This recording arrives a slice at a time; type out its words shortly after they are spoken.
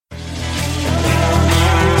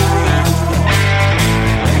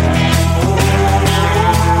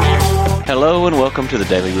Hello and welcome to the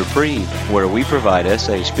Daily Reprieve, where we provide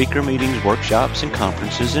SA speaker meetings, workshops, and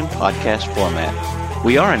conferences in podcast format.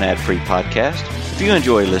 We are an ad-free podcast. If you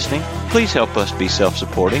enjoy listening, please help us be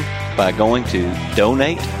self-supporting by going to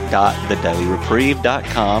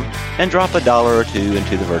donate.thedailyreprieve.com and drop $1 or $2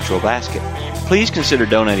 into the virtual basket. Please consider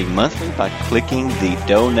donating monthly by clicking the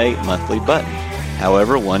Donate Monthly button.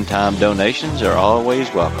 However, one-time donations are always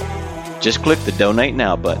welcome. Just click the Donate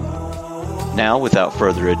Now button. Now, without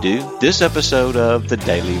further ado, this episode of the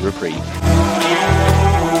Daily Reprieve.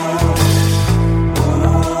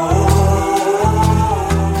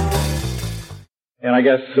 And I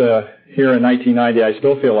guess here in 1990, I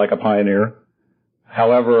still feel like a pioneer.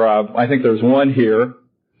 However, I think there's one here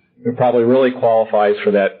who probably really qualifies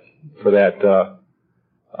for that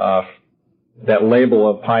label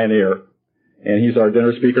of pioneer. And he's our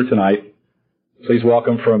dinner speaker tonight. Please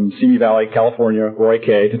welcome from Simi Valley, California, Roy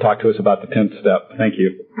Kay, to talk to us about the 10th step. Thank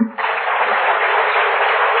you.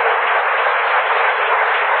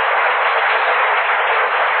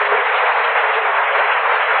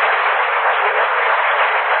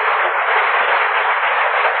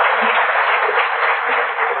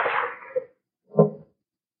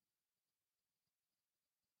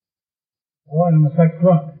 On the second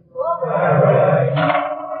one.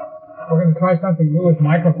 We're going to try something new with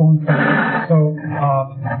microphones. So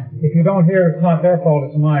if you don't hear, it's not their fault,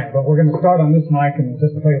 it's mine. But we're going to start on this mic and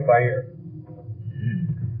just play it by ear.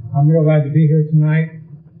 I'm real glad to be here tonight,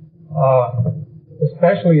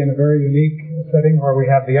 especially in a very unique setting where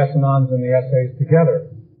we have the S-Anons and the essays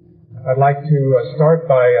together. I'd like to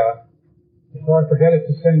start by, before I forget it,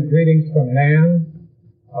 to send greetings from Nan,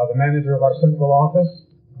 the manager of our central office,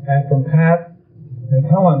 and from Pat and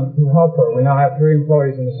Helen, who help her. We now have 3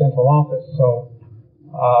 employees in the central office. So,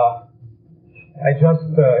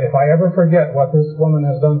 if I ever forget what this woman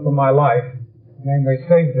has done for my life, namely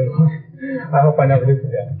saved it, I hope I never do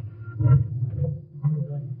forget.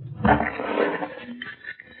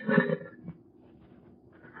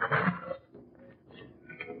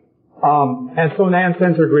 And so Nan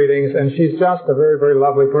sends her greetings, and she's just a very, very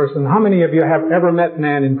lovely person. How many of you have ever met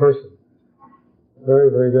Nan in person? Very,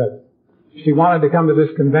 very good. She wanted to come to this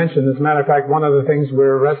convention. As a matter of fact, one of the things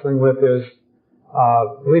we're wrestling with is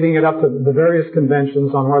leading it up to the various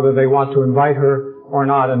conventions on whether they want to invite her or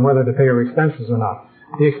not and whether to pay her expenses or not.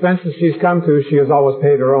 The expenses she's come to, she has always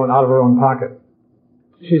paid her own out of her own pocket.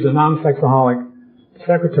 She's a non-sexaholic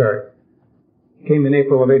secretary. Came in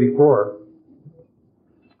April of '84.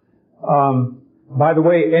 By the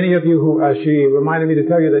way, any of you who, she reminded me to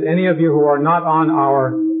tell you that any of you who are not on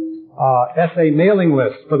our essay mailing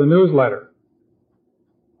list for the newsletter.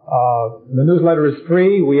 The newsletter is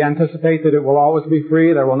free. We anticipate that it will always be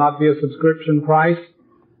free. There will not be a subscription price.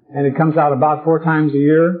 And it comes out about 4 times a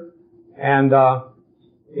year. And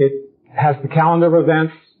it has the calendar of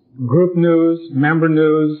events, group news, member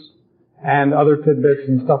news, and other tidbits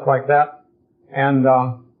and stuff like that. And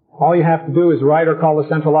all you have to do is write or call the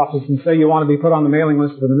central office and say you want to be put on the mailing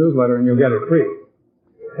list for the newsletter, and you'll get it free.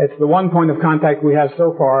 It's the one point of contact we have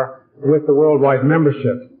so far with the worldwide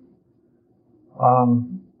membership.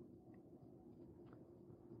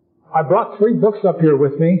 I brought 3 books up here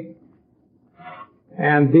with me,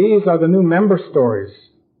 and these are the new Member Stories.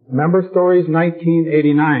 Member Stories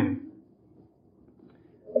 1989.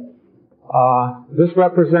 This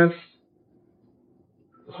represents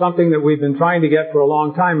something that we've been trying to get for a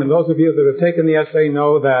long time, and those of you that have taken the essay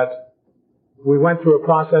know that we went through a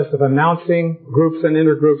process of announcing groups and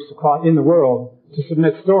intergroups in the world to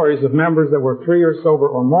submit stories of members that were 3 years sober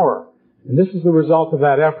or more. And this is the result of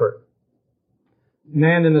that effort.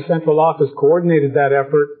 Nan in the central office coordinated that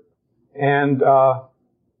effort, and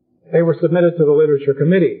they were submitted to the Literature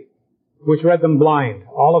Committee, which read them blind.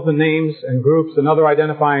 All of the names and groups and other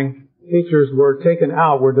identifying features were taken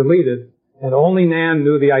out, were deleted, and only Nan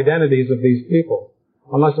knew the identities of these people.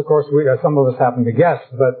 Unless, of course, some of us happen to guess,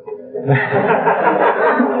 but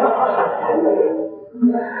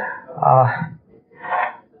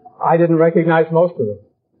I didn't recognize most of them.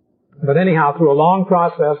 But anyhow, through a long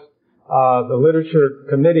process, the Literature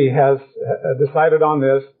Committee has decided on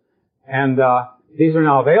this, and these are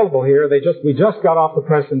now available here. We just got off the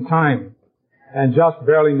press in time and just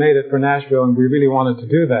barely made it for Nashville, and we really wanted to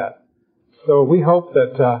do that. So we hope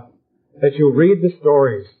that you'll read the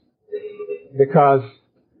stories, because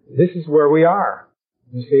this is where we are.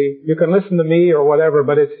 You see, you can listen to me or whatever,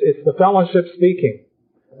 but it's the fellowship speaking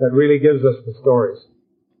that really gives us the stories.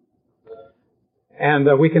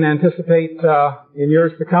 And we can anticipate in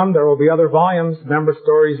years to come there will be other volumes, Member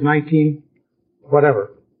Stories 19,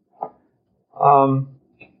 whatever.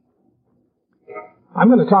 I'm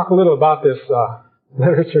going to talk a little about this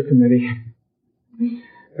Literature Committee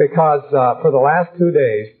because for the last 2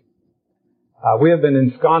 days we have been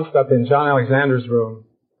ensconced up in John Alexander's room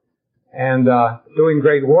and doing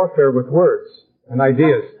great warfare with words and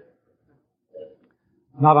ideas.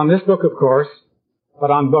 Not on this book, of course,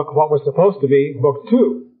 but on what was supposed to be book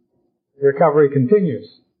 2, Recovery Continues.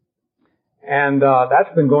 And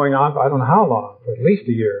that's been going on for I don't know how long, for at least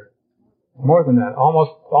a year. More than that,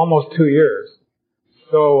 almost 2 years.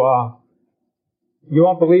 So you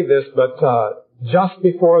won't believe this, but just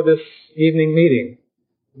before this evening meeting,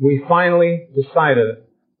 we finally decided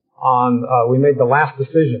on, we made the last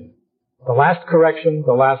decision. The last correction,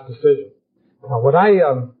 the last decision. Now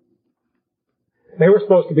they were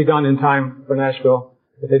supposed to be done in time for Nashville,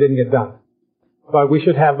 but they didn't get done. But we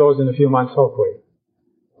should have those in a few months, hopefully.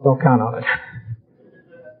 Don't count on it.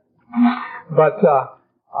 But,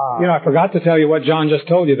 I forgot to tell you what John just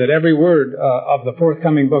told you, that every word of the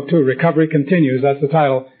forthcoming book 2, Recovery Continues, that's the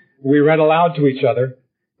title, we read aloud to each other.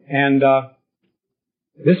 And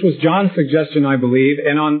this was John's suggestion, I believe.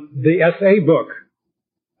 And on the essay book,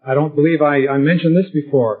 I don't believe I mentioned this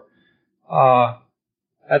before.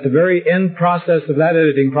 At the very end process of that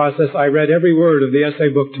editing process, I read every word of the essay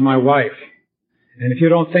book to my wife. And if you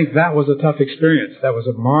don't think that was a tough experience, that was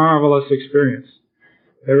a marvelous experience.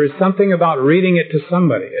 There is something about reading it to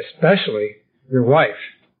somebody, especially your wife,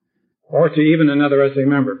 or to even another essay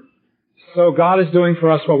member. So God is doing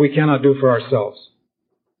for us what we cannot do for ourselves.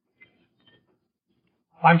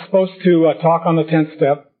 I'm supposed to talk on the 10th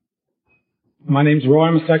step. My name's Roy.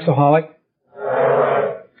 I'm a sexaholic.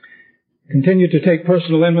 Continued to take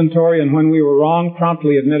personal inventory, and when we were wrong,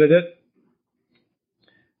 promptly admitted it.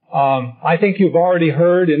 I think you've already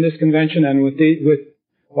heard in this convention and with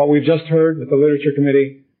what we've just heard with the Literature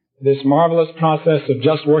Committee, this marvelous process of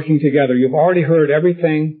just working together. You've already heard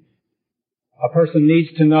everything a person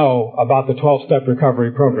needs to know about the 12-step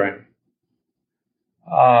recovery program.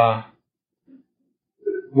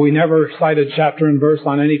 We never cited chapter and verse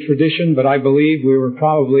on any tradition, but I believe we were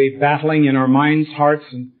probably battling in our minds, hearts,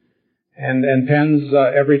 and pens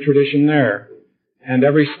every tradition there. And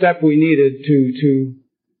every step we needed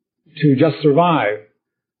to just survive.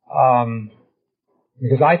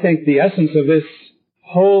 Because I think the essence of this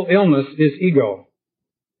whole illness is ego.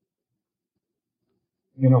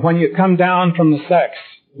 When you come down from the sex,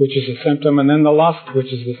 which is a symptom, and then the lust, which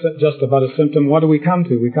is just about a symptom, what do we come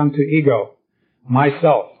to? We come to ego.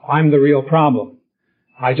 Myself. I'm the real problem.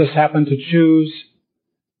 I just happen to choose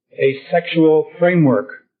a sexual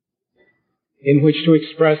framework in which to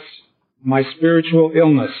express my spiritual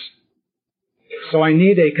illness. So I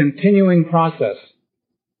need a continuing process.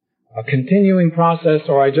 A continuing process,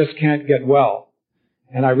 or I just can't get well.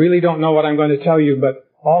 And I really don't know what I'm going to tell you, but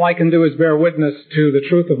all I can do is bear witness to the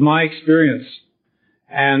truth of my experience.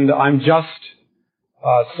 And I'm just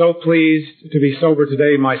so pleased to be sober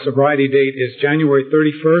today. My sobriety date is January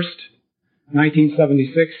 31st,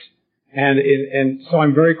 1976. And so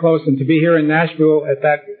I'm very close. And to be here in Nashville at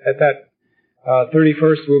that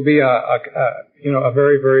 31st will be a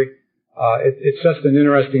very, very, it's just an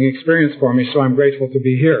interesting experience for me. So I'm grateful to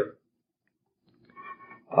be here.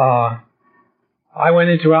 I went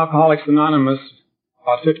into Alcoholics Anonymous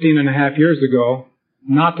about 15 and a half years ago,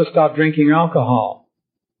 not to stop drinking alcohol.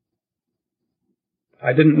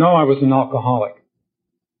 I didn't know I was an alcoholic.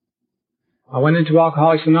 I went into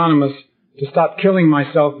Alcoholics Anonymous to stop killing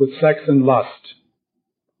myself with sex and lust.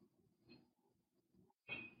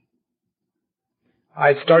 I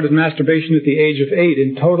had started masturbation at the age of 8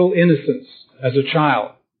 in total innocence as a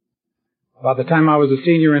child. By the time I was a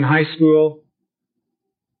senior in high school,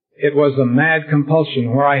 it was a mad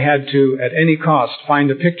compulsion where I had to, at any cost, find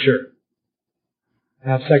a picture,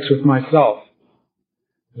 have sex with myself.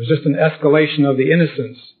 It was just an escalation of the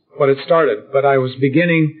innocence, what had started. But I was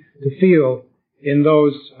beginning to feel in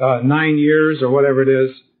those 9 years or whatever it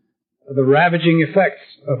is, the ravaging effects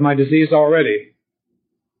of my disease already.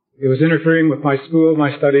 It was interfering with my school,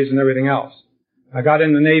 my studies, and everything else. I got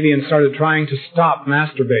in the Navy and started trying to stop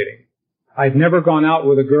masturbating. I'd never gone out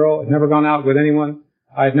with a girl, I'd never gone out with anyone.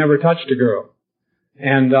 I had never touched a girl.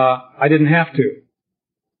 And I didn't have to.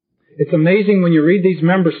 It's amazing when you read these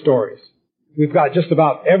member stories. We've got just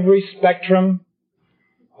about every spectrum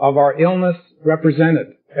of our illness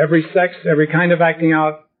represented. Every sex, every kind of acting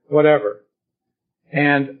out, whatever.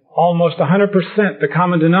 And almost 100% the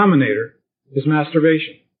common denominator is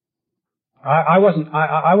masturbation. I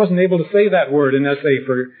wasn't able to say that word in SA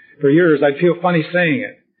for years. I'd feel funny saying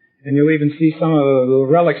it. And you'll even see some of the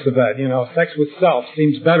relics of that. Sex with self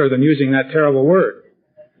seems better than using that terrible word.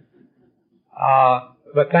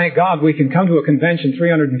 But thank God we can come to a convention,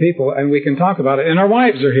 300 people, and we can talk about it. And our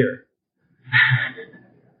wives are here.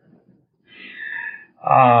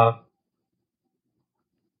 I'm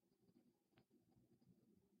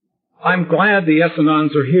glad the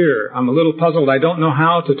S-Anons are here. I'm a little puzzled. I don't know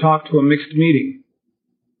how to talk to a mixed meeting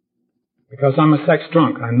because I'm a sex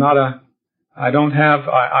drunk. I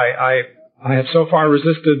have so far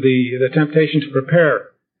resisted the temptation to prepare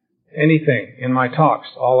anything in my talks,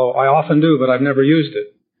 although I often do, but I've never used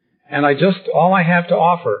it. And all I have to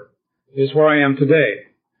offer is where I am today.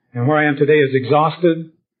 And where I am today is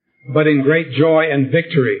exhausted, but in great joy and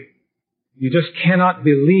victory. You just cannot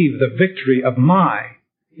believe the victory of my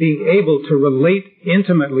being able to relate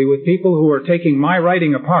intimately with people who are taking my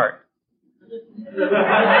writing apart.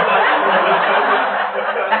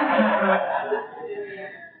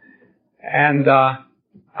 And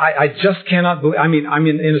I just cannot believe. I'm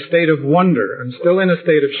in a state of wonder. I'm still in a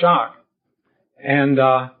state of shock. And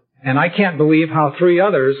I can't believe how three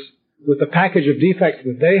others, with the package of defects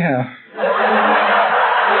that they have,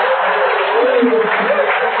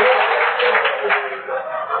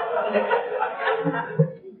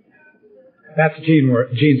 that's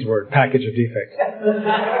Jean's word, package of defects.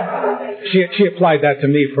 She applied that to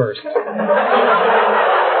me first.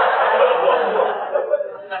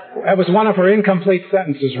 That was one of her incomplete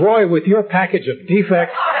sentences. Roy, with your package of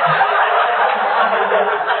defects.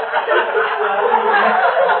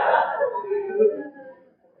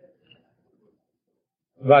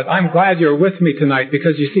 But I'm glad you're with me tonight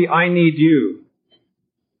because, you see, I need you.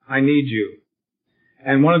 I need you.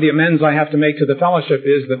 And one of the amends I have to make to the fellowship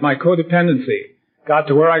is that my codependency got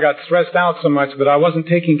to where I got stressed out so much that I wasn't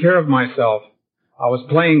taking care of myself. I was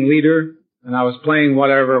playing leader, and I was playing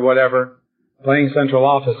whatever, playing central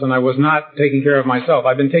office, and I was not taking care of myself.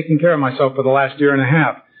 I've been taking care of myself for the last year and a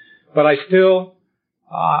half. But I still,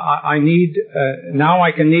 now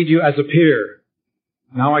I can need you as a peer.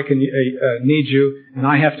 Now I can need you, and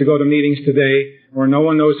I have to go to meetings today where no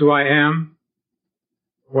one knows who I am,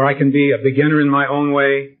 where I can be a beginner in my own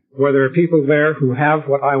way, where there are people there who have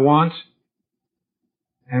what I want,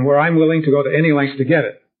 and where I'm willing to go to any lengths to get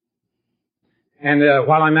it. And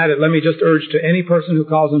while I'm at it, let me just urge to any person who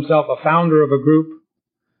calls himself a founder of a group,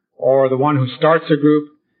 or the one who starts a group,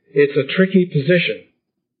 it's a tricky position.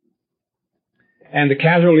 And the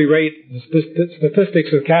casualty rate, the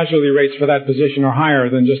statistics of casualty rates for that position are higher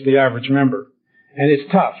than just the average member. And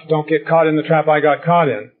it's tough. Don't get caught in the trap I got caught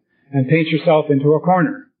in and paint yourself into a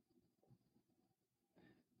corner.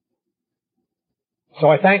 So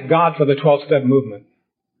I thank God for the 12-step movement.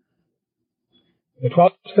 The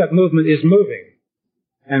 12-step movement is moving,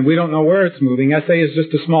 and we don't know where it's moving. SA is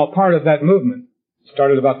just a small part of that movement. It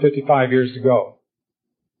started about 55 years ago.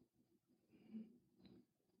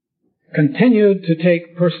 Continued to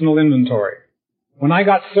take personal inventory. When I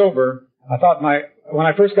got sober, when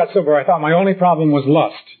I first got sober, I thought my only problem was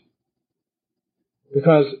lust.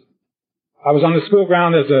 Because I was on the school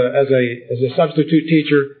ground as a substitute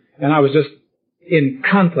teacher, and I was just in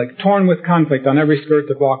conflict, torn with conflict on every skirt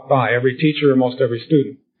that walked by, every teacher, almost every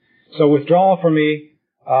student. So withdrawal for me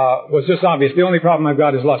was just obvious. The only problem I've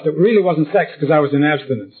got is lust. It really wasn't sex because I was in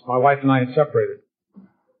abstinence. My wife and I had separated.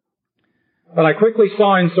 But I quickly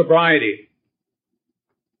saw in sobriety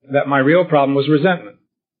that my real problem was resentment.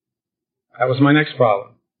 That was my next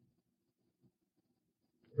problem.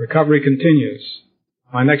 Recovery continues.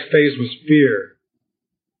 My next phase was fear.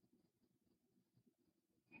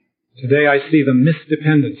 Today I see the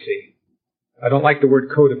misdependency. I don't like the word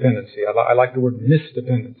codependency. I like the word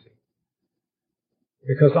misdependency.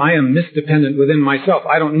 Because I am misdependent within myself.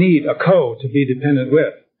 I don't need a co to be dependent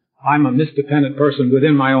with. I'm a misdependent person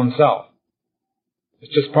within my own self.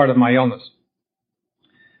 It's just part of my illness.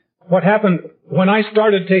 What happened when I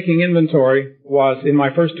started taking inventory was in my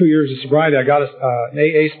first 2 years of sobriety, I got an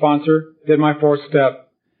AA sponsor, did my 4th step,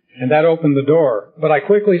 and that opened the door. But I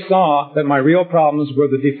quickly saw that my real problems were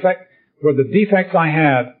the defects I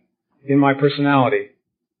had in my personality.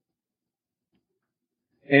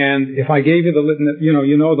 And if I gave you the litany,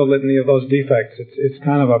 you know the litany of those defects. It's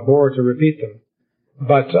kind of a bore to repeat them.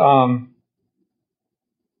 But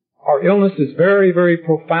our illness is very, very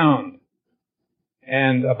profound.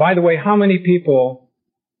 And by the way, how many people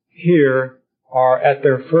here are at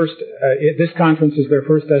their first, this conference is their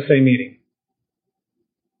first SA meeting?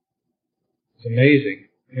 It's amazing,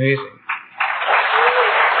 amazing.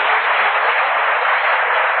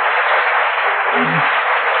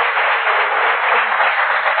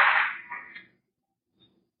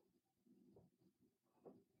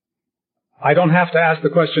 I don't have to ask the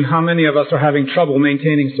question, how many of us are having trouble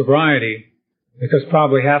maintaining sobriety? Because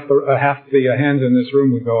probably half the hands in this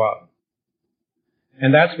room would go up.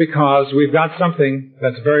 And that's because we've got something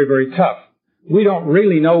that's very, very tough. We don't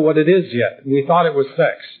really know what it is yet. We thought it was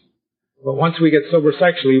sex. But once we get sober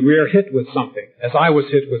sexually, we are hit with something, as I was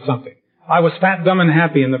hit with something. I was fat, dumb, and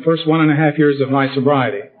happy in the first 1.5 years of my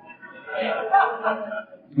sobriety.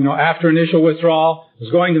 After initial withdrawal, I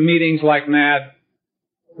was going to meetings like mad,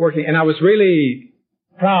 working, and I was really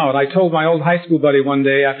proud. I told my old high school buddy one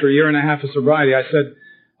day, after 1.5 years of sobriety, I said,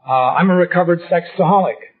 I'm a recovered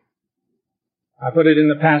sexaholic. I put it in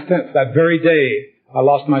the past tense. That very day, I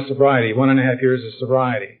lost my sobriety, 1.5 years of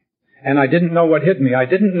sobriety. And I didn't know what hit me. I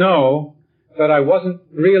didn't know that I wasn't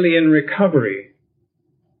really in recovery.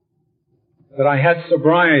 That I had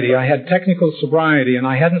sobriety, I had technical sobriety, and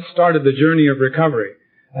I hadn't started the journey of recovery.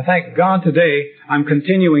 I thank God today I'm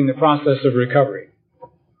continuing the process of recovery.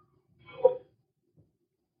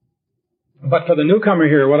 But for the newcomer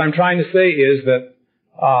here, what I'm trying to say is that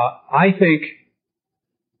I think,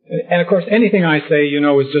 and of course anything I say,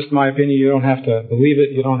 is just my opinion. You don't have to believe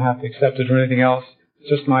it, you don't have to accept it or anything else. It's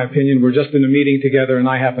just my opinion. We're just in a meeting together and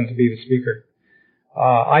I happen to be the speaker.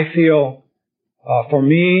 I feel, for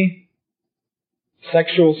me,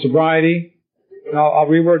 sexual sobriety, I'll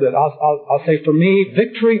reword it. I'll say for me,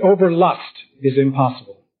 victory over lust is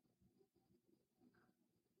impossible.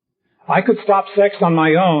 I could stop sex on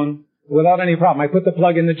my own without any problem. I put the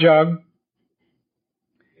plug in the jug,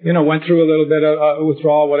 went through a little bit of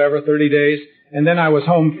withdrawal, 30 days, and then I was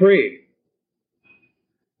home free.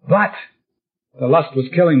 But the lust was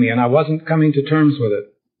killing me, and I wasn't coming to terms with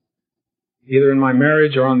it, either in my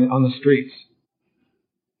marriage or on the streets.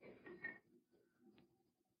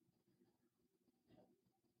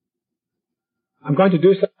 I'm going to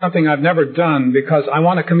do something I've never done because I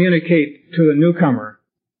want to communicate to the newcomer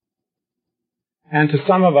and to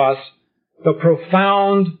some of us the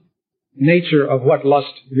profound nature of what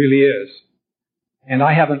lust really is. And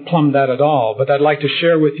I haven't plumbed that at all, but I'd like to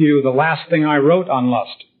share with you the last thing I wrote on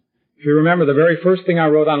lust. If you remember, the very first thing I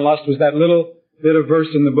wrote on lust was that little bit of verse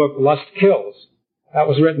in the book, Lust Kills. That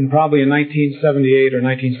was written probably in 1978 or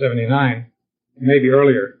 1979, maybe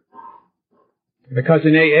earlier. Because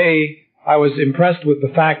in AA, I was impressed with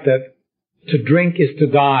the fact that to drink is to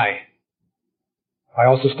die. I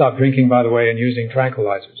also stopped drinking, by the way, and using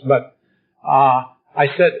tranquilizers. But I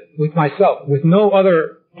said with myself, with no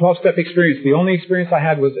other 12-step experience, the only experience I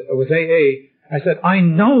had was AA, I said, I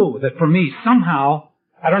know that for me, somehow,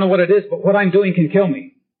 I don't know what it is, but what I'm doing can kill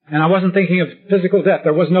me. And I wasn't thinking of physical death.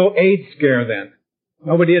 There was no AIDS scare then.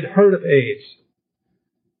 Nobody had heard of AIDS.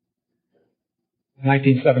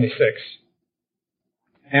 1976.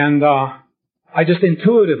 And I just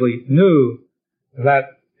intuitively knew that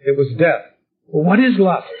it was death. Well, what is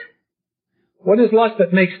lust? What is lust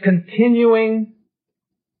that makes continuing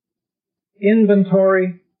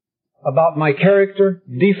inventory about my character,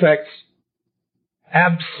 defects,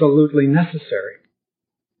 absolutely necessary?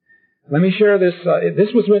 Let me share this.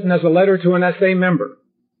 This was written as a letter to an SA member.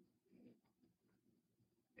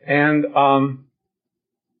 And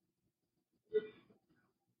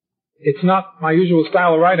it's not my usual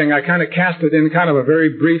style of writing. I kind of cast it in kind of a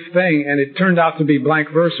very brief thing, and it turned out to be blank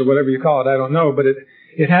verse or whatever you call it. I don't know, but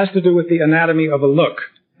it has to do with the anatomy of a look.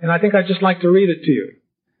 And I think I'd just like to read it to you.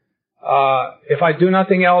 If I do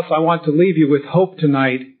nothing else, I want to leave you with hope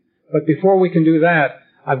tonight. But before we can do that,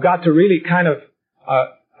 I've got to really kind of,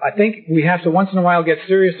 I think we have to once in a while get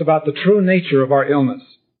serious about the true nature of our illness.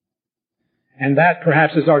 And that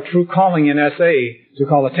perhaps is our true calling in SA, to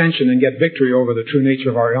call attention and get victory over the true nature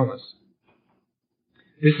of our illness.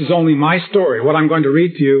 This is only my story. What I'm going to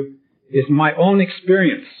read to you is my own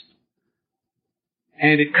experience.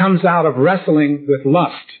 And it comes out of wrestling with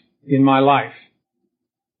lust in my life.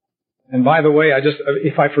 And by the way,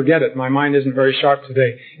 if I forget it, my mind isn't very sharp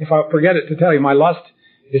today. If I forget it, to tell you, my lust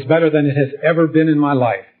is better than it has ever been in my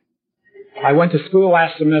life. I went to school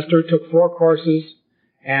last semester, took 4 courses,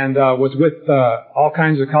 and was with all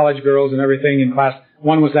kinds of college girls and everything in class.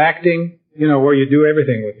 One was acting, where you do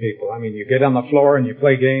everything with people. I mean, you get on the floor and you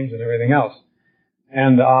play games and everything else.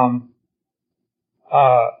 And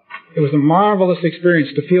it was a marvelous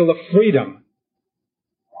experience to feel the freedom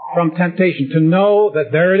from temptation, to know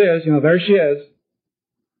that there it is, there she is.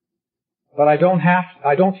 But I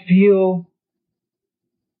don't feel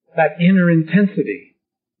that inner intensity.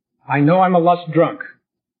 I know I'm a lust drunk.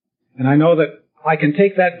 And I know that I can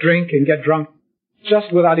take that drink and get drunk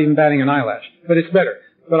just without even batting an eyelash. But it's better.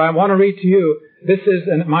 But I want to read to you, this is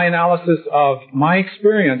my analysis of my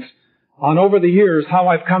experience on over the years, how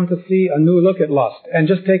I've come to see a new look at lust. And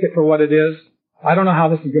just take it for what it is. I don't know how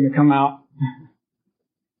this is going to come out.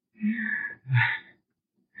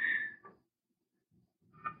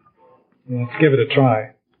 Let's give it a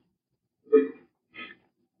try.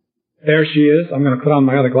 There she is. I'm going to put on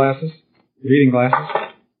my other glasses, reading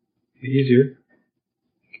glasses. Be easier.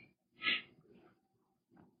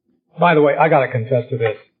 By the way, I gotta confess to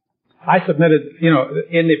this. I submitted,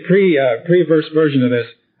 in the pre-verse version of this,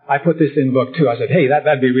 I put this in book 2. I said, hey,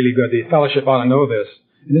 that'd be really good. The fellowship ought to know this.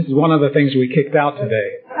 And this is one of the things we kicked out today.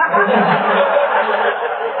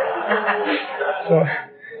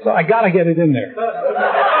 So I gotta get it in there.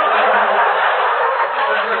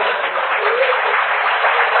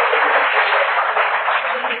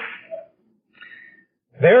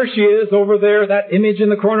 There she is over there, that image in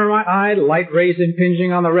the corner of my eye, light rays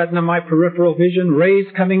impinging on the retina of my peripheral vision, rays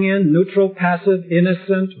coming in, neutral, passive,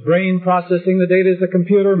 innocent, brain processing the data as the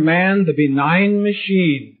computer, man, the benign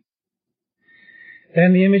machine.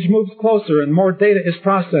 Then the image moves closer and more data is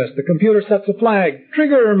processed. The computer sets a flag,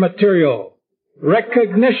 trigger material,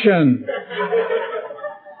 recognition.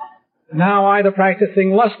 Now I, the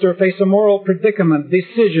practicing luster, face a moral predicament,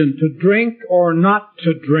 decision to drink or not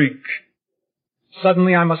to drink.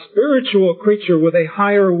 Suddenly I'm a spiritual creature with a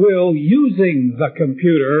higher will using the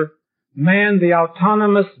computer, man the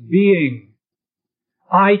autonomous being.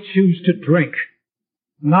 I choose to drink.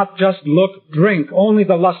 Not just look, drink. Only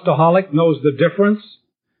the lustaholic knows the difference.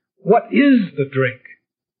 What is the drink?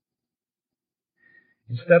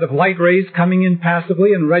 Instead of light rays coming in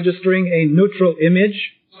passively and registering a neutral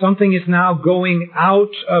image, something is now going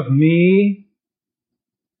out of me.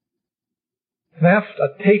 Theft,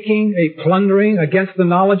 a taking, a plundering against the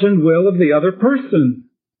knowledge and will of the other person.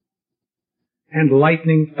 And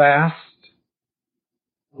lightning fast.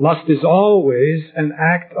 Lust is always an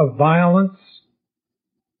act of violence.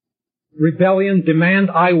 Rebellion, demand,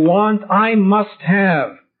 I want, I must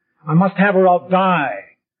have. I must have or I'll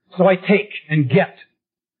die. So I take and get.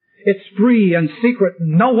 It's free and secret.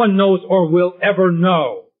 No one knows or will ever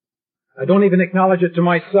know. I don't even acknowledge it to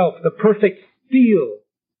myself. The perfect steal.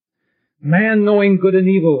 Man knowing good and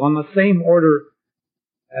evil on the same order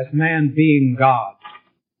as man being God.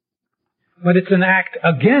 But it's an act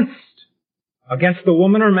against the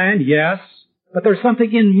woman or man, yes, but there's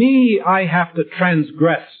something in me I have to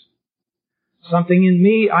transgress. Something in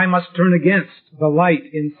me I must turn against, the light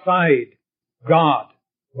inside God.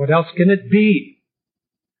 What else can it be?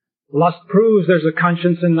 Lust proves there's a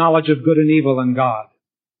conscience and knowledge of good and evil in God.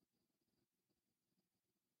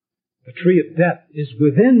 The tree of death is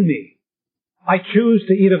within me. I choose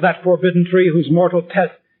to eat of that forbidden tree whose mortal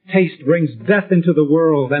taste brings death into the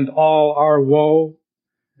world and all our woe.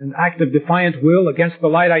 An act of defiant will against the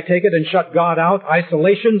light, I take it and shut God out.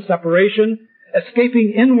 Isolation, separation,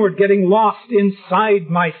 escaping inward, getting lost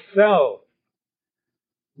inside myself.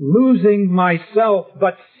 Losing myself,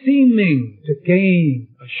 but seeming to gain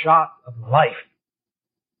a shot of life.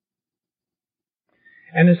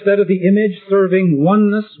 And instead of the image serving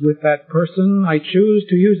oneness with that person, I choose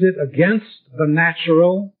to use it against the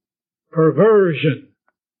natural perversion.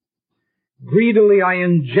 Greedily I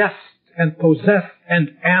ingest and possess and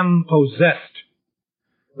am possessed.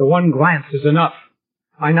 The one glance is enough.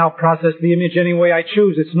 I now process the image any way I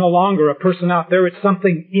choose. It's no longer a person out there. It's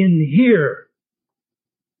something in here.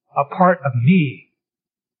 A part of me.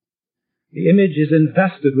 The image is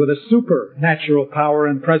invested with a supernatural power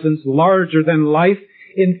and presence larger than life,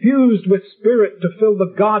 infused with spirit to fill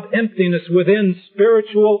the God emptiness within,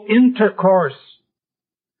 spiritual intercourse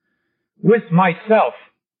with myself.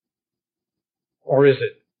 Or is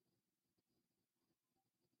it?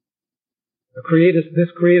 This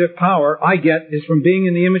creative power I get is from being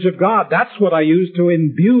in the image of God. That's what I use to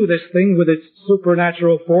imbue this thing with its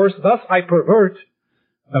supernatural force. Thus I pervert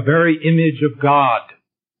the very image of God.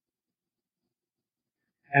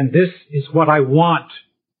 And this is what I want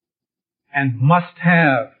and must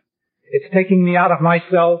have. It's taking me out of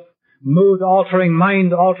myself, mood-altering,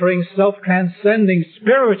 mind-altering, self-transcending,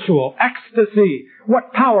 spiritual ecstasy.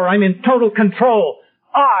 What power! I'm in total control.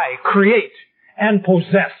 I create and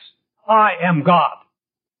possess. I am God.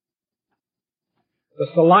 The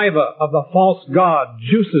saliva of the false god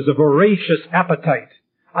juices a voracious appetite.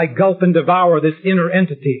 I gulp and devour this inner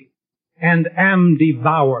entity and am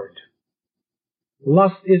devoured.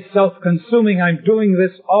 Lust is self-consuming. I'm doing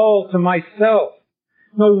this all to myself.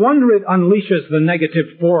 No wonder it unleashes the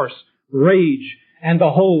negative force, rage, and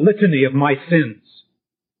the whole litany of my sins.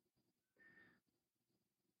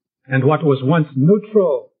 And what was once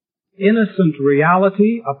neutral, innocent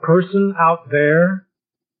reality, a person out there,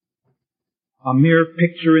 a mere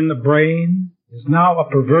picture in the brain, is now a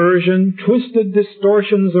perversion, twisted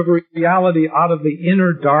distortions of reality out of the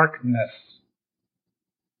inner darkness.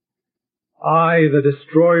 I, the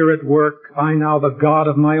destroyer at work, I now the god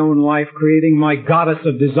of my own life, creating my goddess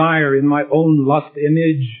of desire in my own lust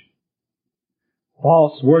image.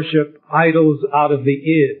 False worship, idols out of the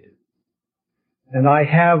id. And I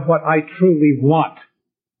have what I truly want.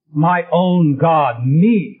 My own God,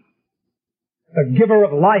 me, the giver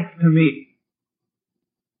of life to me.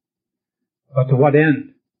 But to what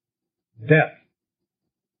end? Death.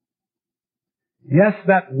 Yes,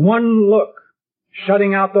 that one look,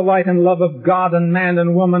 shutting out the light and love of God and man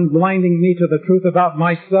and woman, blinding me to the truth about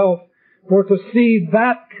myself, for to see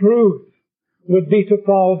that truth would be to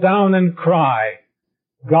fall down and cry,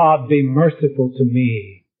 God be merciful to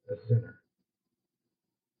me, the sinner.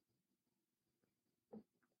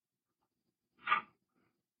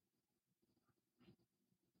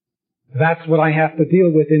 That's what I have to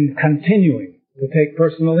deal with in continuing to take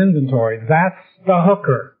personal inventory. That's the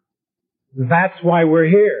hooker. That's why we're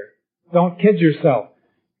here. Don't kid yourself.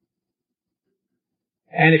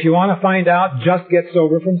 And if you want to find out, just get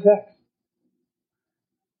sober from sex.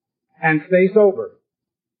 And stay sober.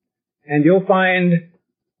 And you'll find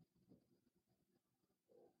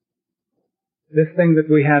this thing that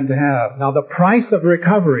we had to have. Now the price of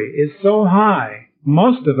recovery is so high,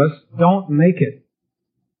 most of us don't make it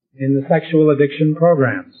in the sexual addiction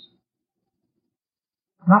programs.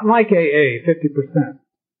 Not like AA, 50%.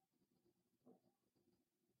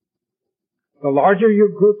 The larger your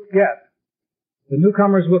groups get, the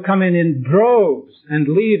newcomers will come in droves and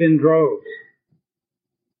leave in droves.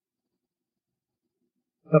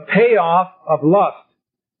 The payoff of lust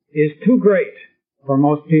is too great for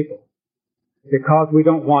most people because we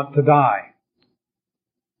don't want to die.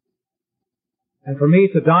 And for me,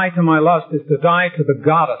 to die to my lust is to die to the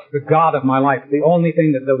goddess, the God of my life, the only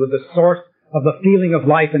thing that was the source of the feeling of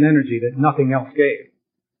life and energy that nothing else gave.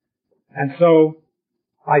 And so,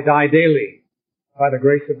 I die daily by the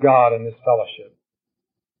grace of God in this fellowship.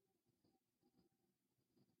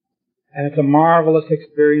 And it's a marvelous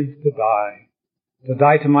experience to die. To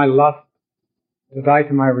die to my lust, to die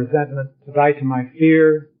to my resentment, to die to my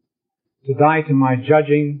fear, to die to my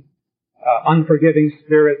judging, unforgiving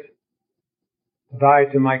spirit, to die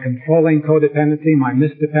to my controlling codependency, my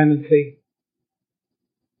misdependency,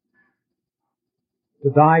 to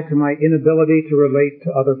die to my inability to relate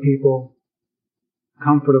to other people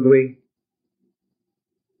comfortably,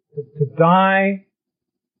 to die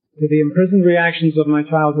to the imprisoned reactions of my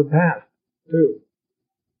childhood past, too.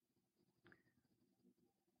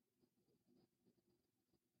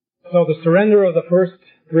 So the surrender of the first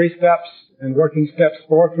 3 steps and working steps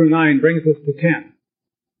 4 through 9 brings us to 10.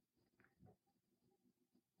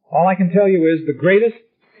 All I can tell you is the greatest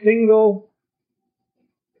single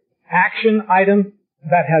action item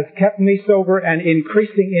that has kept me sober and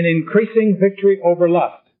increasing victory over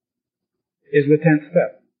lust is the 10th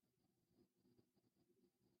step.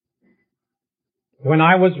 When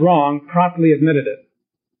I was wrong, promptly admitted it.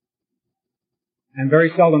 And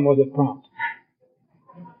very seldom was it prompt.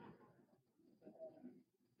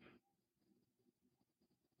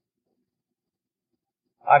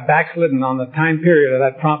 I've backslidden on the time period of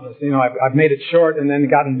that promptness. You know, I've made it short and then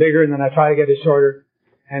gotten bigger and then I try to get it shorter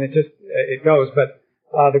and it goes. But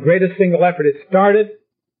the greatest single effort, it started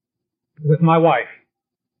with my wife.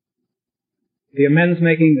 The amends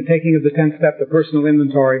making, the taking of the 10th step, the personal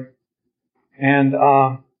inventory. And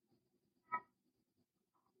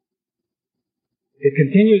it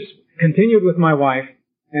continued with my wife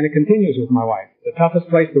and it continues with my wife. The toughest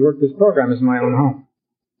place to work this program is my own home.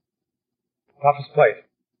 Toughest place.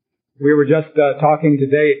 We were just talking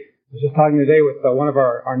today with one of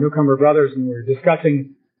our newcomer brothers, and we were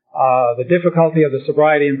discussing the difficulty of the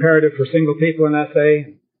sobriety imperative for single people in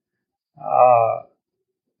SA.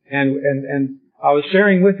 And I was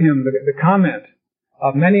sharing with him the comment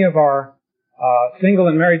of many of our single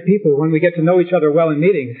and married people when we get to know each other well in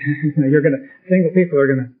meetings. Single people are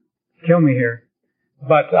gonna kill me here.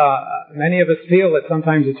 But many of us feel that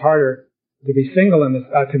sometimes it's harder to be single in this,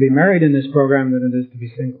 to be married in this program than it is to be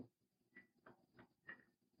single.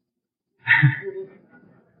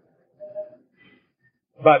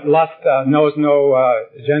 But lust knows no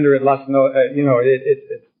gender. It lust no,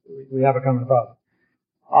 we have a common problem.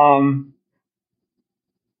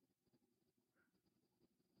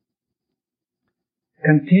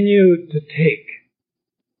 Continue to take.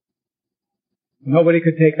 Nobody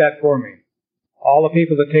could take that for me. All the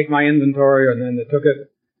people that take my inventory and then that took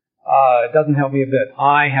it, it doesn't help me a bit.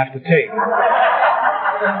 I have to take.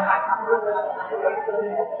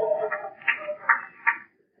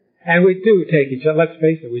 And we do take each other, let's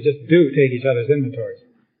face it, we just do take each other's inventories.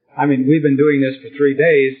 I mean, we've been doing this for 3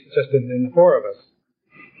 days, just in the 4 of us.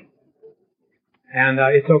 And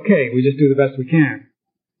it's okay, we just do the best we can.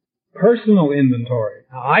 Personal inventory.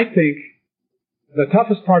 Now, I think the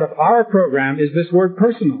toughest part of our program is this word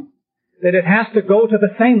personal. That it has to go to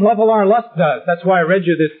the same level our lust does. That's why I read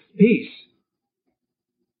you this piece.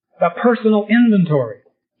 The personal inventory.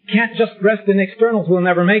 can't just rest in externals. We'll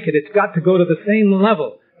never make it. It's got to go to the same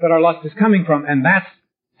level that our lust is coming from, and that's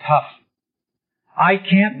tough. I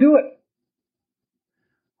can't do it.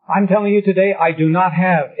 I'm telling you today, I do not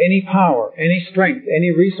have any power, any strength,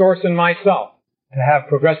 any resource in myself to have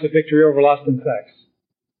progressive victory over lust and sex.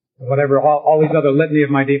 Whatever, all these other litany of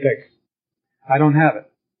my defects. I don't have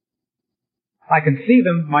it. I can see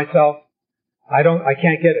them myself. I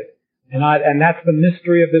can't get it. And that's the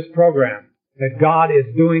mystery of this program. That God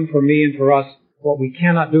is doing for me and for us what we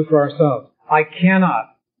cannot do for ourselves. I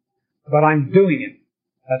cannot, but I'm doing it.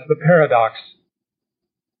 That's the paradox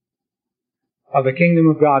of the kingdom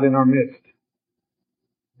of God in our midst.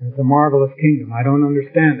 It's a marvelous kingdom. I don't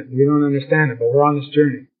understand it. We don't understand it, but we're on this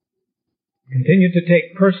journey. Continue to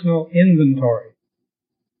take personal inventory.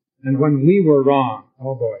 And when we were wrong,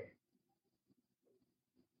 oh boy,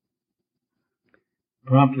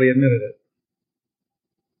 promptly admitted it.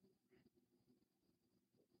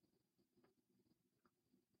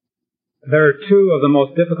 There are two of the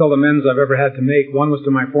most difficult amends I've ever had to make. One was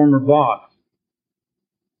to my former boss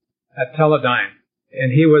at Teledyne,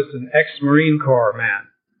 and he was an ex-Marine Corps man.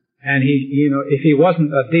 And if he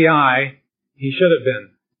wasn't a DI, he should have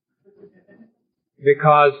been.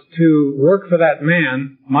 Because to work for that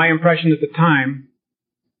man, my impression at the time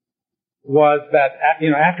was that,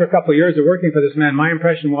 after a couple of years of working for this man, my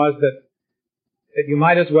impression was that you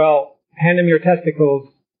might as well hand him your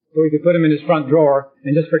testicles so he could put them in his front drawer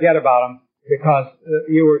and just forget about them, because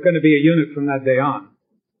you were going to be a eunuch from that day on.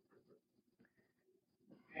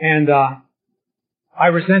 And I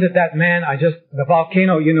resented that man. The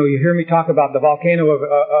volcano, you hear me talk about the volcano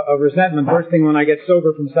of resentment bursting when I get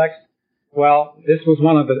sober from sex. Well, this was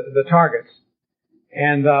one of the targets.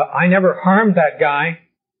 And I never harmed that guy,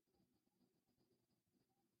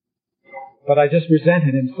 but I just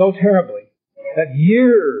resented him so terribly that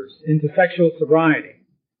years into sexual sobriety,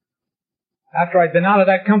 after I'd been out of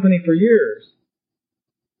that company for years,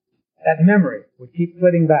 that memory would keep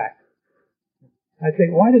flitting back. I'd say,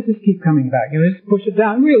 why does this keep coming back? Just push it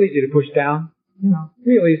down. Real easy to push down.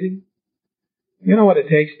 Real easy. You know what it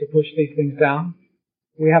takes to push these things down.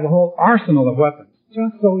 We have a whole arsenal of weapons.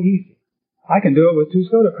 Just so easy. I can do it with 2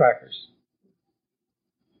 soda crackers.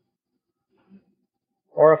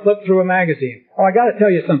 Or a flip through a magazine. Oh, I gotta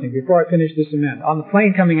tell you something before I finish this amend. On the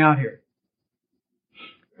plane coming out here.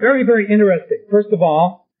 Very, very interesting. First of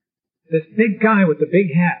all, this big guy with the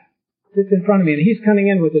big hat sits in front of me, and he's coming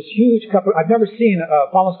in with this huge cup of, I've never seen a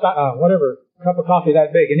cup of coffee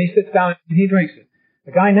that big, and he sits down and he drinks it.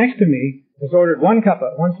 The guy next to me has ordered one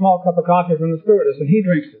small cup of coffee from the stewardess, and he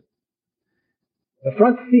drinks it. The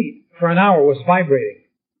front seat for an hour was vibrating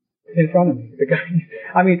in front of me. The guy,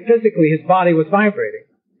 physically his body was vibrating.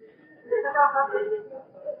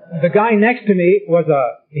 The guy next to me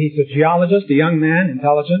he's a geologist, a young man,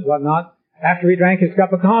 intelligent, whatnot. After he drank his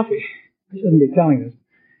cup of coffee, I shouldn't be telling this,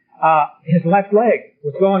 his left leg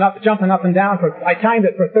was going up, jumping up and down I timed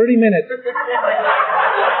it for 30 minutes.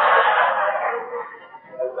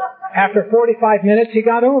 After 45 minutes, he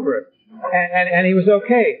got over it. And he was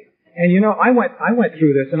okay. And I went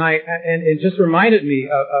through this, and it just reminded me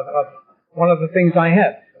of one of the things I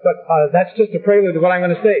had. But, that's just a prelude to what I'm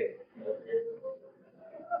going to say.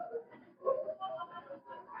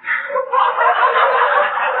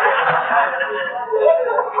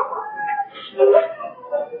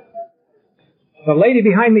 The lady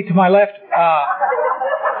behind me to my left,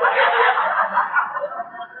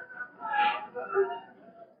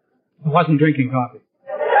 wasn't drinking coffee.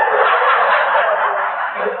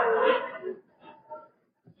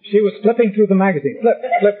 She was flipping through the magazine. Flip,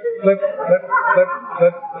 flip, flip, flip, flip,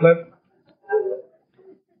 flip, flip.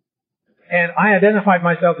 And I identified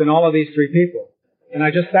myself in all of these 3 people. And I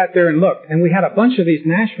just sat there and looked. And we had a bunch of these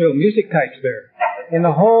Nashville music types there. In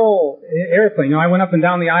the whole airplane, I went up and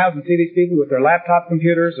down the aisles and see these people with their laptop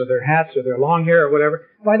computers or their hats or their long hair or whatever.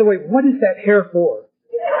 By the way, what is that hair for?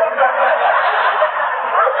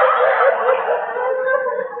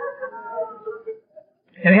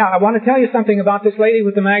 Anyhow, I want to tell you something about this lady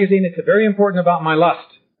with the magazine. It's very important about my lust.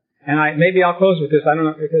 And maybe I'll close with this. I don't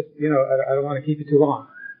know, because, I don't want to keep you too long.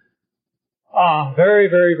 Very,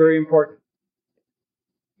 very, very important.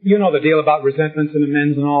 You know the deal about resentments and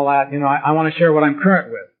amends and all that. I want to share what I'm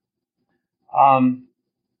current with.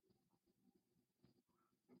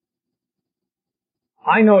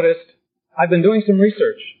 I noticed, I've been doing some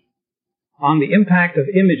research on the impact of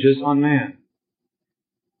images on man.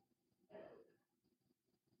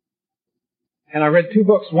 And I read 2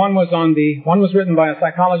 books. One was written by a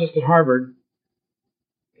psychologist at Harvard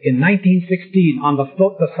in 1916 on the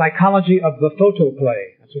psychology of the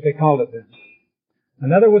photoplay. That's what they called it then.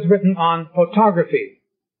 Another was written on photography.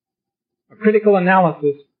 a critical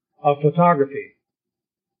analysis of photography.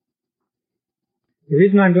 The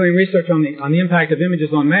reason I'm doing research on the impact of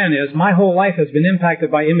images on man is my whole life has been impacted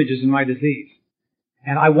by images in my disease.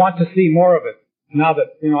 And I want to see more of it. Now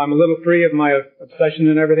that, I'm a little free of my obsession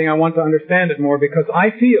and everything, I want to understand it more because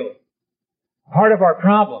I feel part of our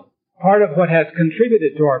problem, part of what has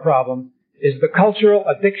contributed to our problem is the cultural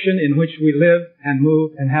addiction in which we live and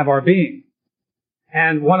move and have our being.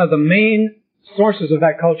 And one of the main sources of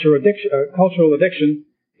that cultural addiction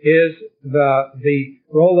is the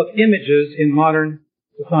role of images in modern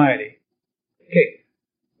society. Okay.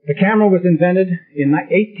 The camera was invented in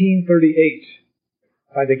 1838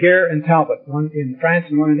 by Daguerre and Talbot, one in France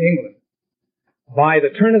and one in England. By the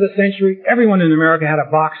turn of the century, everyone in America had a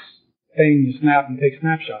box thing you snap and take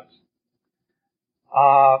snapshots.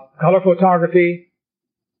 Color photography.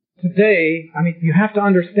 Today, you have to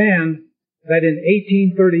understand that in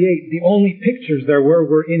 1838, the only pictures there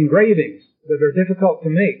were engravings that are difficult to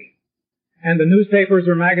make. And the newspapers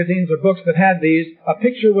or magazines or books that had these, a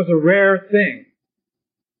picture was a rare thing.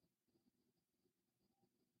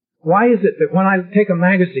 Why is it that when I take a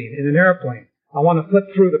magazine in an airplane, I want to flip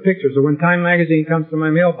through the pictures, or when Time magazine comes to my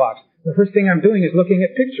mailbox, the first thing I'm doing is looking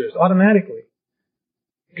at pictures automatically?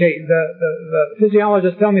 Okay, the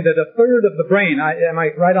physiologists tell me that a third of the brain, am I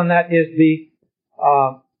right on that, is the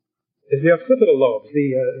occipital lobes,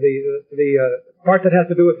 the part that has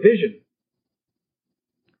to do with vision.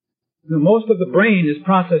 Now, most of the brain is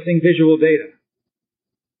processing visual data.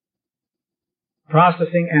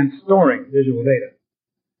 Processing and storing visual data.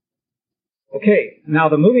 Okay, now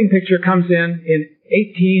the moving picture comes in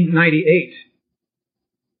 1898.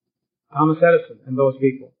 Thomas Edison and those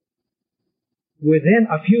people. Within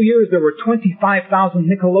a few years, there were 25,000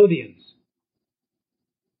 Nickelodeons.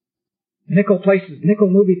 Nickel places, nickel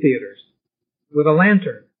movie theaters with a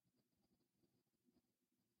lantern.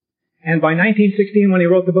 And by 1916, when he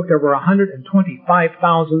wrote the book, there were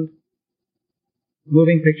 125,000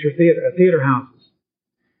 moving picture theater houses.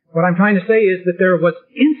 What I'm trying to say is that there was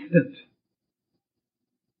instant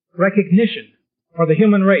recognition for the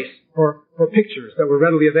human race, for pictures that were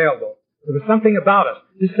readily available. There was something about us.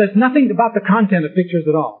 This says nothing about the content of pictures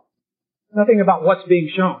at all. Nothing about what's being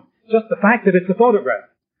shown. Just the fact that it's a photograph.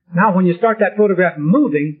 Now, when you start that photograph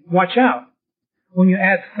moving, watch out. When you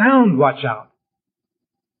add sound, watch out.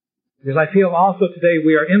 Because I feel also today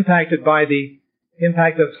we are impacted by the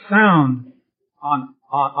impact of sound on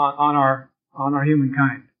our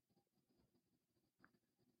humankind.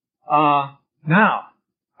 Now,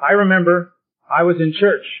 I remember I was in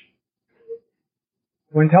church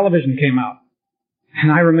when television came out.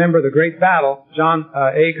 And I remember the great battle. John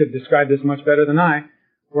A. could describe this much better than I,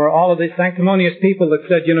 where all of these sanctimonious people that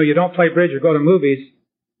said, you don't play bridge or go to movies,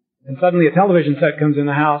 and suddenly a television set comes in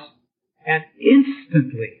the house, and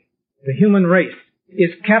instantly the human race is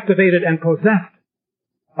captivated and possessed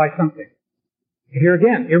by something. Here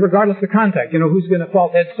again, irregardless of contact, who's going to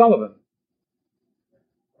fault Ed Sullivan?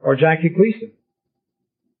 Or Jackie Gleason?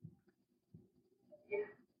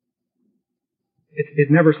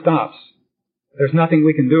 It never stops. There's nothing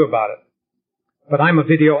we can do about it. But I'm a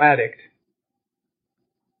video addict.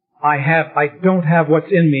 I don't have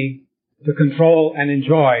what's in me to control and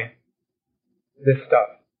enjoy this stuff.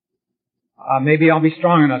 Maybe I'll be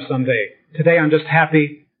strong enough someday. Today I'm just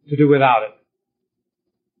happy to do without it.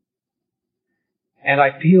 And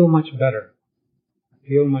I feel much better.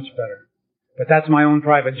 But that's my own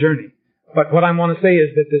private journey. But what I want to say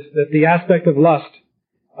is that the aspect of lust,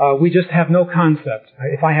 we just have no concept.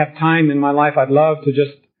 If I have time in my life, I'd love to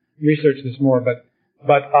just research this more, but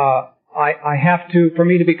I have to, for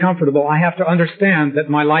me to be comfortable, I have to understand that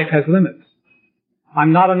my life has limits.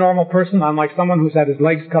 I'm not a normal person. I'm like someone who's had his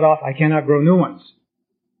legs cut off. I cannot grow new ones.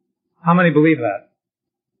 How many believe that?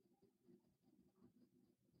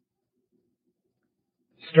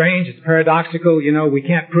 Strange, it's paradoxical, we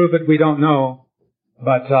can't prove it, we don't know.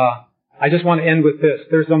 But I just want to end with this.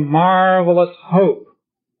 There's a marvelous hope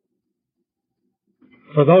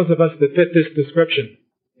for those of us that fit this description,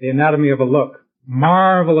 the anatomy of a look.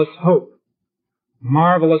 Marvelous hope.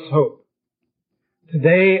 Marvelous hope.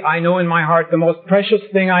 Today, I know in my heart the most precious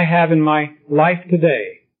thing I have in my life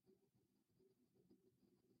today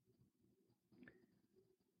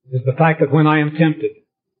is the fact that when I am tempted,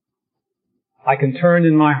 I can turn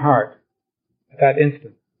in my heart at that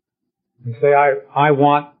instant and say, I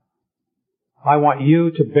want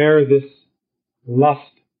you to bear this lust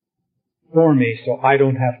for me so I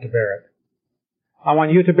don't have to bear it. I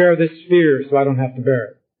want you to bear this fear so I don't have to bear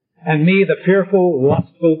it. And me, the fearful,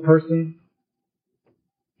 lustful person,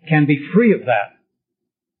 can be free of that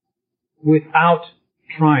without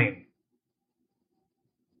trying.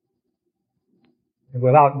 and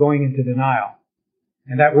without going into denial.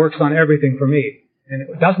 And that works on everything for me. And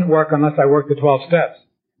it doesn't work unless I work the 12 steps.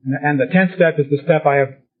 And the 10th step is the step I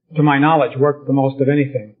have, to my knowledge, worked the most of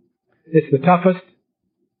anything. It's the toughest,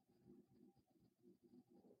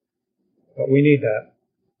 but we need that.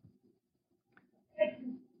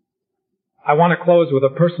 I want to close with a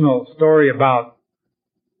personal story about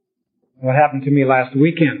what happened to me last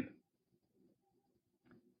weekend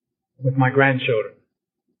with my grandchildren.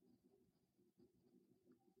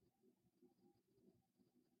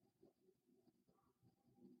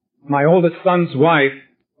 My oldest son's wife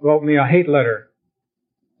wrote me a hate letter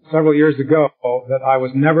several years ago that I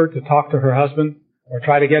was never to talk to her husband or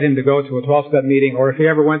try to get him to go to a 12-step meeting, or if he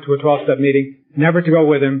ever went to a 12-step meeting, never to go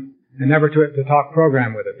with him and never to talk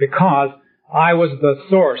program with him, because I was the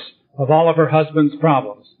source of all of her husband's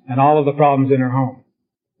problems and all of the problems in her home.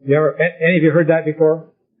 Any of you heard that before?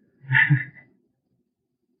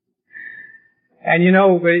 And you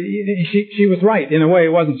know, she was right in a way,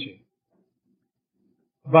 wasn't she?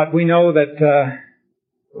 But we know that,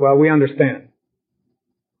 we understand.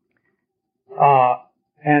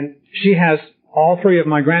 And she has all three of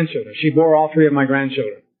my grandchildren. She bore all three of my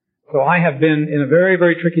grandchildren. So I have been in a very,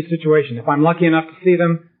 very tricky situation. If I'm lucky enough to see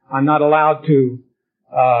them, I'm not allowed to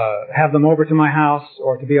have them over to my house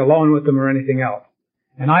or to be alone with them or anything else.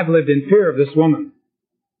 And I've lived in fear of this woman.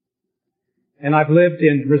 And I've lived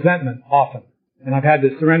in resentment often. And I've had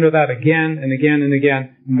to surrender that again and again and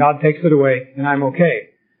again. And God takes it away, and I'm okay.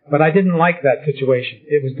 But I didn't like that situation.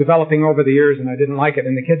 It was developing over the years, and I didn't like it.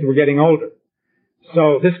 And the kids were getting older.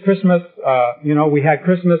 So this Christmas, we had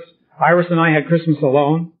Christmas. Iris and I had Christmas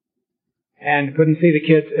alone, and couldn't see the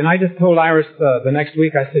kids. And I just told Iris the next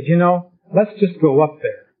week, I said, let's just go up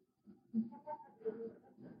there.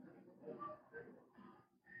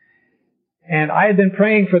 And I had been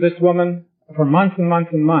praying for this woman for months and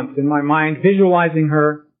months and months in my mind, visualizing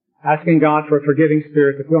her, asking God for a forgiving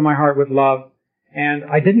spirit to fill my heart with love. And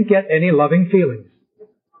I didn't get any loving feelings.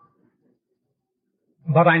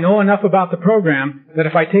 But I know enough about the program that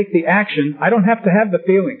if I take the action, I don't have to have the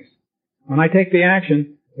feelings. When I take the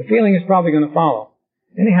action, the feeling is probably going to follow.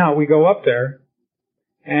 Anyhow, we go up there,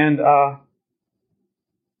 and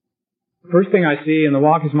first thing I see in the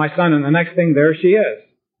walk is my son, and the next thing, there she is.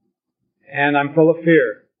 And I'm full of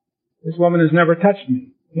fear. This woman has never touched me,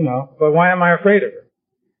 but why am I afraid of her?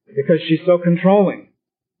 Because she's so controlling.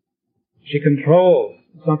 She controls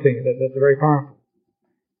something that's very powerful.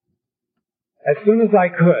 As soon as I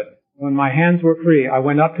could, when my hands were free, I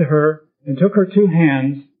went up to her and took her two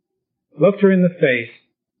hands, looked her in the face,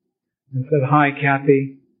 and said, "Hi,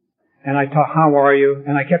 Kathy." And I thought, "How are you?"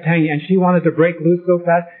 And I kept hanging, and she wanted to break loose so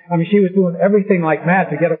fast. She was doing everything like mad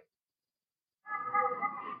to get her.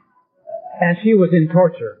 And she was in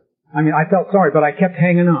torture. I felt sorry, but I kept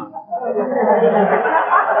hanging on.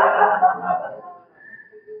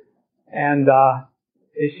 And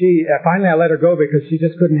finally I let her go because she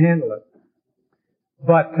just couldn't handle it.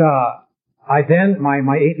 But my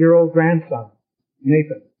 8-year-old grandson,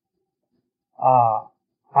 Nathan,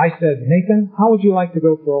 I said, "Nathan, how would you like to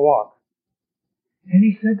go for a walk?" And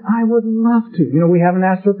he said, "I would love to." We haven't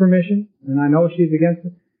asked her permission, and I know she's against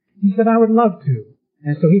it. He said, "I would love to."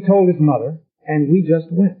 And so he told his mother, and we just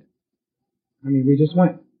went. We just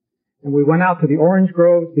went. And we went out to the orange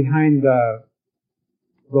groves behind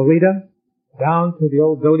Goleta, down to the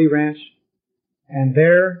old Doty Ranch, and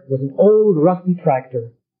there was an old rusty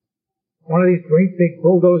tractor. One of these great big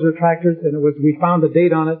bulldozer tractors, and we found a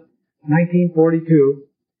date on it, 1942.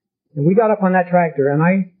 And we got up on that tractor, and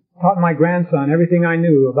I taught my grandson everything I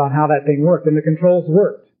knew about how that thing worked, and the controls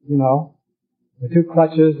worked, the two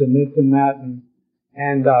clutches and this and that,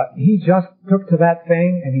 and he just took to that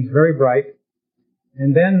thing, and he's very bright.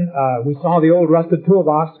 And then we saw the old rusted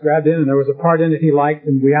toolbox, grabbed in, and there was a part in it he liked,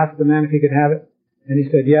 and we asked the man if he could have it, and he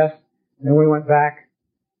said yes. And then we went back,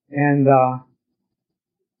 and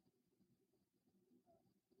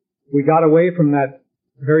we got away from that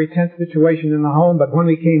very tense situation in the home. But when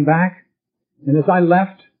we came back, and as I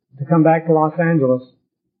left to come back to Los Angeles,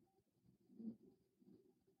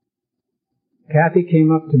 Kathy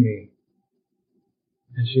came up to me,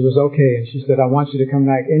 and she was okay, and she said, "I want you to come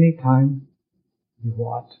back any time you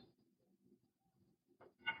want."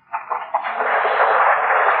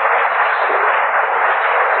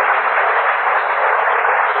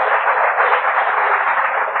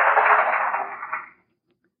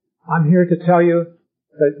 I'm here to tell you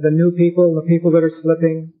that the new people, the people that are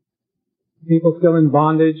slipping, people still in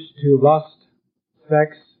bondage to lust,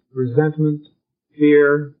 sex, resentment,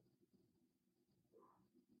 fear,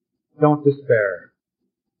 don't despair.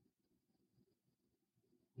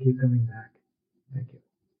 Keep coming back. Thank you.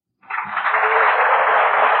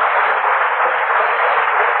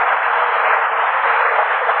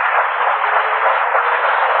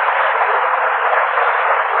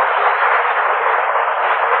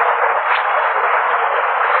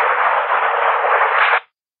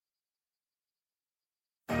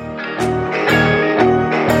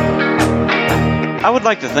 would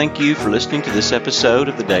like to thank you for listening to this episode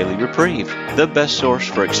of the Daily Reprieve, the best source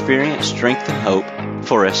for experience, strength, and hope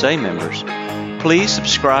for SA members. Please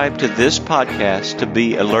subscribe to this podcast to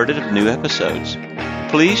be alerted of new episodes.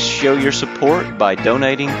 Please show your support by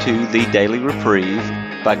donating to the Daily Reprieve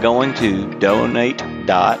by going to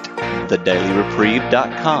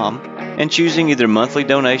donate.thedailyreprieve.com and choosing either monthly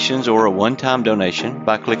donations or a one-time donation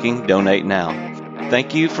by clicking Donate Now.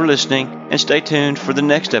 Thank you for listening, and stay tuned for the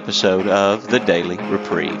next episode of The Daily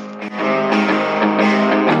Reprieve.